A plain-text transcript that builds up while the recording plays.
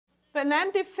when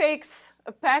Andy fakes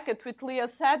a packet with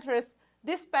Leah's address,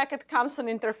 this packet comes on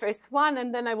interface 1,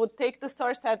 and then I would take the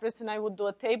source address and I would do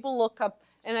a table lookup,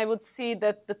 and I would see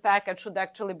that the packet should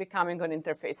actually be coming on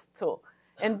interface 2.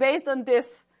 And based on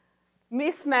this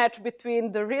mismatch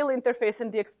between the real interface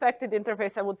and the expected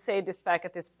interface, I would say this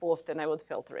packet is spoofed, and I would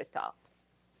filter it out.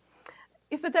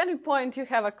 If at any point you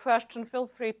have a question, feel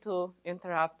free to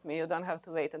interrupt me. You don't have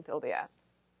to wait until the end.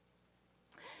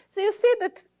 So you see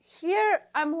that here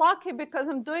I'm lucky because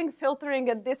I'm doing filtering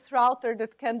at this router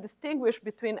that can distinguish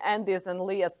between Andy's and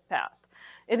Leah's path.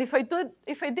 And if I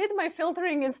did my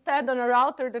filtering instead on a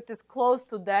router that is close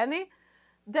to Danny,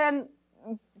 then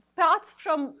paths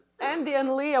from Andy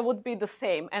and Leah would be the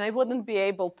same, and I wouldn't be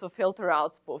able to filter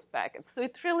out spoofed packets. So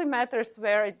it really matters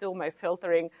where I do my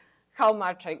filtering, how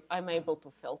much I'm able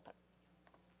to filter.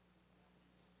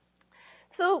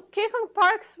 So Keehan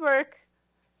Park's work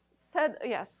said,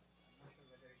 yes?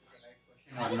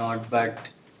 Or not, but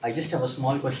I just have a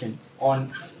small question.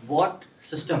 On what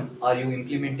system are you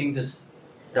implementing this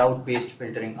route-based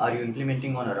filtering? Are you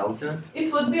implementing on a router?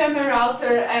 It would be on a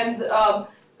router, and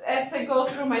as I go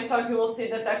through my talk, you will see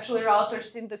that actually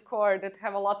routers in the core that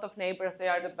have a lot of neighbors, they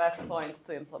are the best points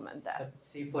to implement that.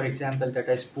 Say, for example, that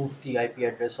I spoof the IP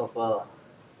address of a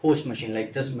host machine,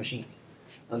 like this machine.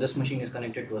 Now this machine is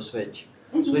connected to a switch.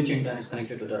 Switch in turn is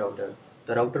connected to the router.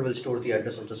 The router will store the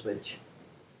address of the switch.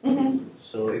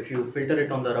 So if you filter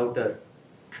it on the router,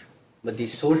 but the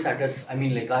source address, I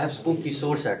mean, like I have spoofed the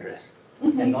source address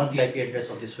and not the IP address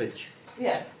of the switch.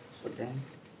 Yeah. So then?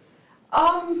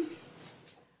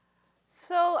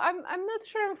 So I'm not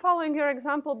sure I'm following your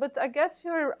example, but I guess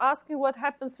you're asking what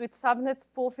happens with subnet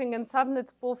spoofing, and subnet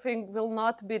spoofing will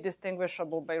not be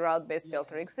distinguishable by route-based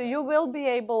filtering. So you will be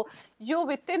able, you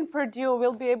within Purdue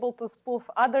will be able to spoof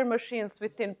other machines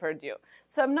within Purdue.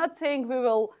 So I'm not saying we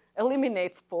will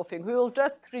eliminate spoofing. We will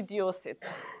just reduce it.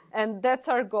 And that's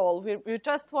our goal. We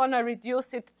just want to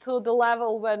reduce it to the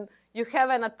level when you have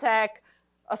an attack,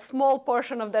 a small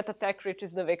portion of that attack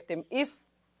reaches the victim. If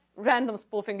random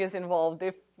spoofing is involved,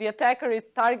 if the attacker is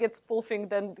target spoofing,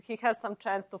 then he has some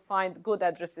chance to find good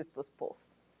addresses to spoof.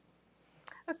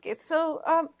 Okay, so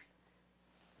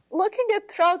looking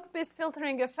at route-based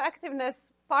filtering effectiveness,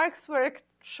 Park's work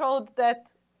showed that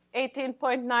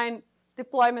 18.9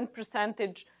 deployment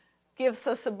percentage gives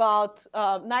us about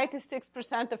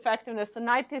 96% effectiveness. So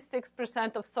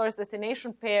 96% of source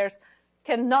destination pairs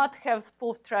cannot have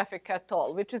spoofed traffic at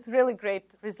all, which is really great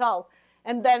result.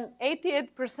 And then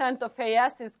 88% of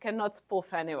ASes cannot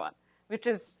spoof anyone, which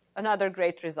is another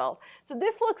great result. So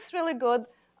this looks really good.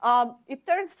 It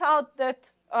turns out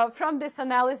that from this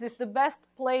analysis, the best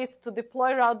place to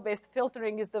deploy route-based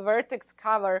filtering is the vertex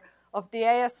cover of the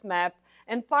AS map.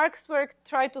 And Park's work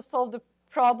tried to solve the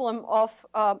problem of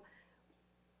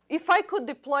if I could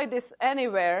deploy this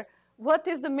anywhere, what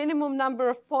is the minimum number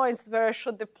of points where I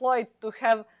should deploy to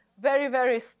have very,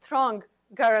 very strong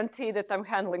guarantee that I'm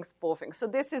handling spoofing? So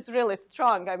this is really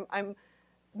strong. I'm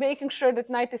making sure that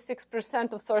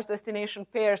 96% of source destination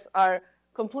pairs are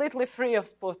completely free of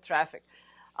spoofed traffic.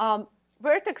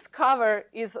 Vertex cover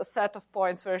is a set of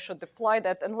points where I should deploy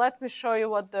that. And let me show you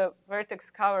what the vertex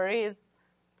cover is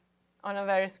on a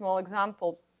very small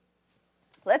example.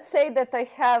 Let's say that I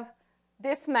have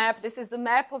this map. This is the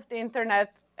map of the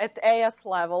internet at AS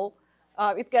level.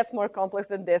 It gets more complex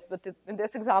than this, but in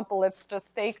this example, let's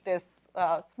just take this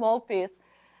small piece.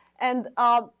 And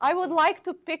I would like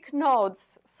to pick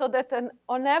nodes so that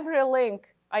on every link,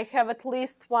 I have at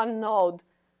least one node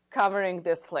covering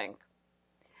this link.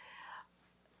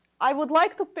 I would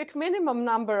like to pick minimum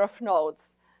number of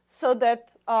nodes so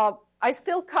that I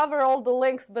still cover all the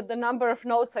links, but the number of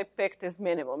nodes I picked is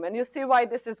minimum. And you see why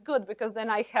this is good, because then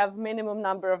I have minimum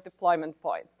number of deployment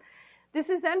points. This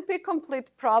is NP-complete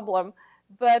problem,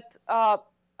 but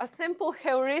a simple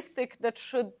heuristic that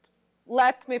should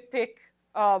let me pick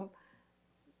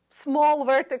small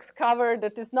vertex cover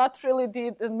that is not really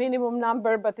the minimum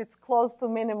number, but it's close to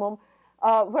minimum,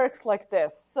 works like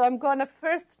this. So I'm going to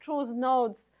first choose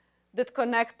nodes that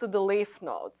connect to the leaf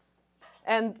nodes.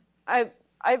 And I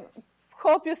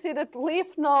hope you see that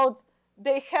leaf nodes,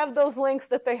 they have those links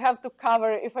that they have to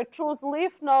cover. If I choose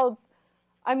leaf nodes,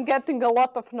 I'm getting a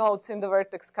lot of nodes in the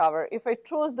vertex cover. If I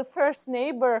choose the first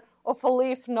neighbor of a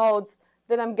leaf nodes,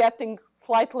 then I'm getting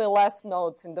slightly less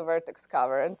nodes in the vertex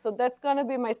cover. And so that's going to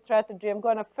be my strategy. I'm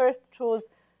going to first choose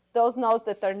those nodes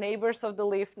that are neighbors of the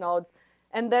leaf nodes.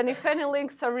 And then if any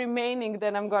links are remaining,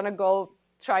 then I'm going to go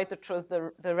try to choose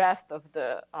the rest of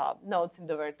the nodes in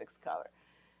the vertex cover.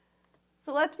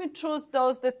 So let me choose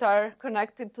those that are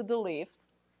connected to the leaves.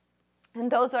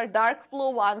 And those are dark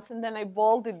blue ones. And then I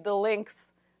bolded the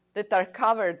links that are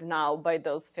covered now by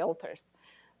those filters.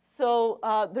 So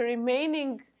the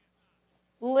remaining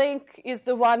link is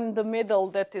the one in the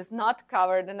middle that is not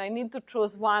covered, and I need to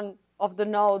choose one of the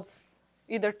nodes,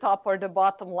 either top or the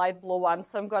bottom light blue one,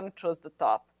 so I'm going to choose the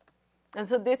top. And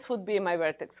so this would be my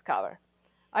vertex cover.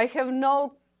 I have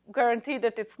no guarantee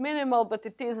that it's minimal, but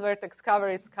it is vertex cover.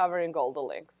 It's covering all the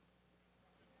links.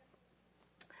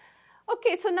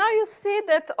 Okay, so now you see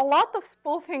that a lot of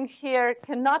spoofing here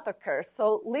cannot occur.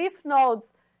 So leaf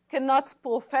nodes cannot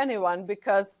spoof anyone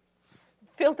because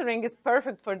filtering is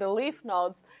perfect for the leaf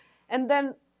nodes. And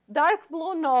then dark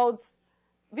blue nodes,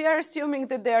 we are assuming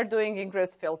that they are doing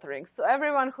ingress filtering. So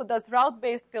everyone who does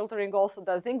route-based filtering also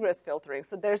does ingress filtering.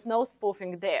 So there's no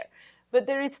spoofing there. But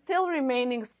there is still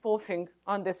remaining spoofing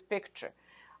on this picture.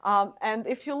 And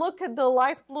if you look at the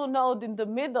light blue node in the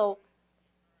middle,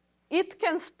 it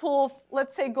can spoof,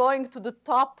 let's say, going to the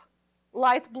top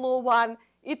light blue one.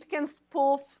 It can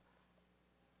spoof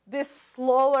this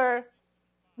lower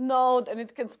node, and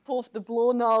it can spoof the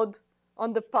blue node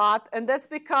on the path. And that's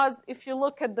because if you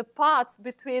look at the paths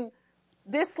between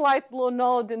this light blue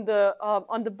node in the,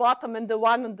 on the bottom and the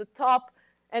one on the top,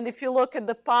 and if you look at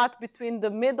the path between the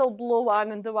middle blue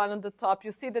one and the one on the top,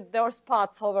 you see that those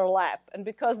paths overlap. And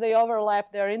because they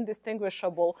overlap, they're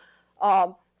indistinguishable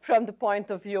from the point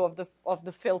of view of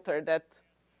the filter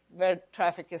where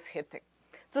traffic is hitting.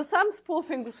 So some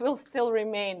spoofing will still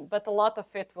remain, but a lot of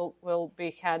it will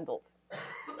be handled.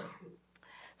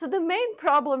 So the main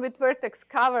problem with vertex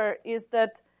cover is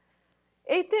that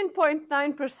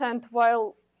 18.9%,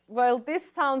 while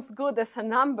this sounds good as a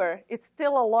number, it's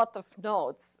still a lot of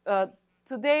nodes.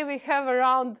 Today we have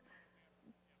around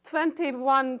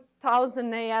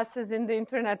 21,000 ASes in the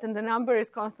internet, and the number is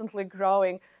constantly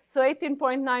growing. So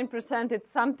 18.9%, it's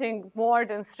something more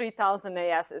than 3,000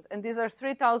 ASes, and these are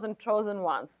 3,000 chosen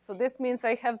ones. So this means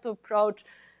I have to approach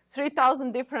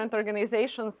 3,000 different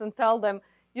organizations and tell them,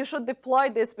 you should deploy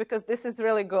this because this is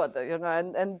really good,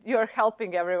 and you're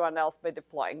helping everyone else by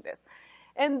deploying this.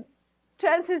 And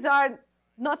chances are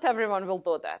not everyone will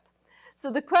do that. So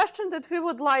the question that we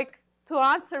would like to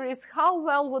answer is, how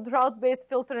well would route-based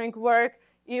filtering work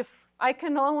if I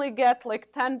can only get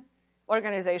like 10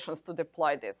 organizations to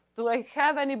deploy this? Do I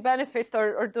have any benefit,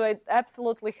 or do I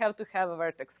absolutely have to have a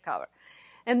vertex cover?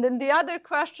 And then the other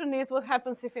question is, what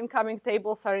happens if incoming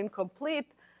tables are incomplete?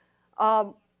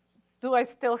 Do I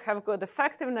still have good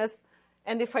effectiveness?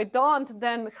 And if I don't,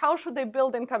 then how should I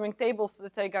build incoming tables so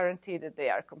that I guarantee that they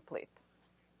are complete?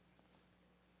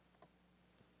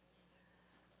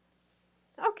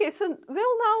 Okay, so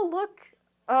we'll now look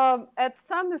at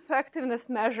some effectiveness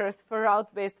measures for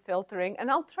route-based filtering. And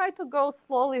I'll try to go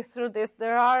slowly through this.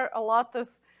 There are a lot of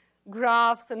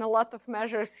graphs and a lot of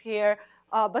measures here.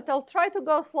 But I'll try to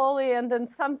go slowly, and then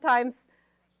sometimes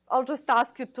I'll just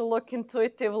ask you to look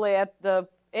intuitively at the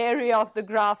area of the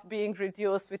graph being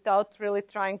reduced without really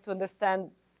trying to understand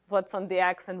what's on the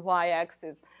x and y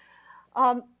axis.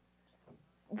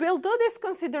 We'll do this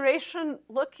consideration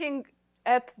looking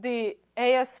at the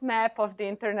AS map of the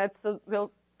internet. So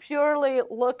we'll purely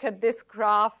look at this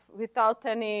graph without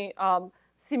any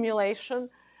simulation.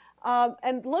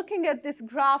 And looking at this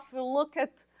graph, we'll look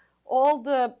at all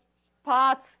the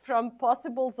paths from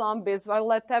possible zombies. I'll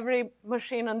let every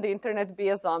machine on the internet be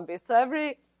a zombie. So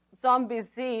every zombie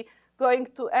Z going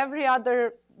to every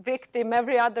other victim,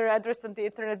 every other address on the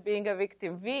internet being a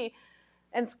victim V,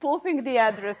 and spoofing the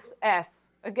address S.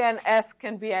 Again, S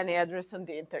can be any address on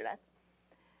the internet.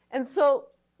 And so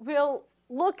we'll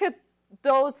look at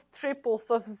those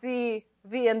triples of Z,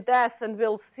 V, and S, and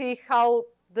we'll see how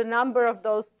the number of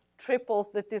those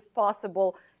triples that is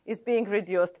possible is being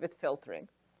reduced with filtering.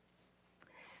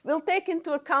 We'll take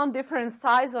into account different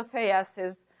size of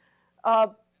ASes.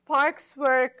 Park's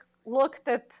work looked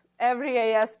at every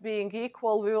AS being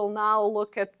equal. We will now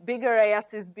look at bigger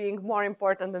ASes being more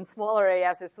important than smaller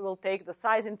ASes. So we'll take the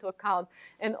size into account.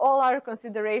 And all our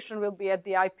consideration will be at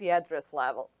the IP address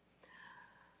level.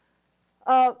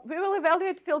 We will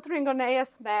evaluate filtering on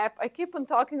AS map. I keep on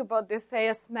talking about this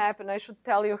AS map, and I should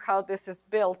tell you how this is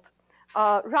built.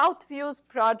 Route Views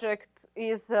project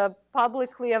is a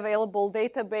publicly available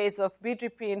database of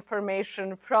BGP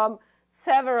information from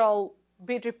several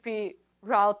BGP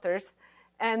routers.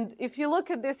 And if you look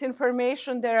at this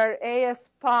information, there is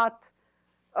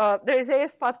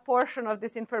AS path portion of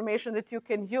this information that you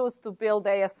can use to build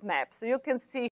AS map. So you can see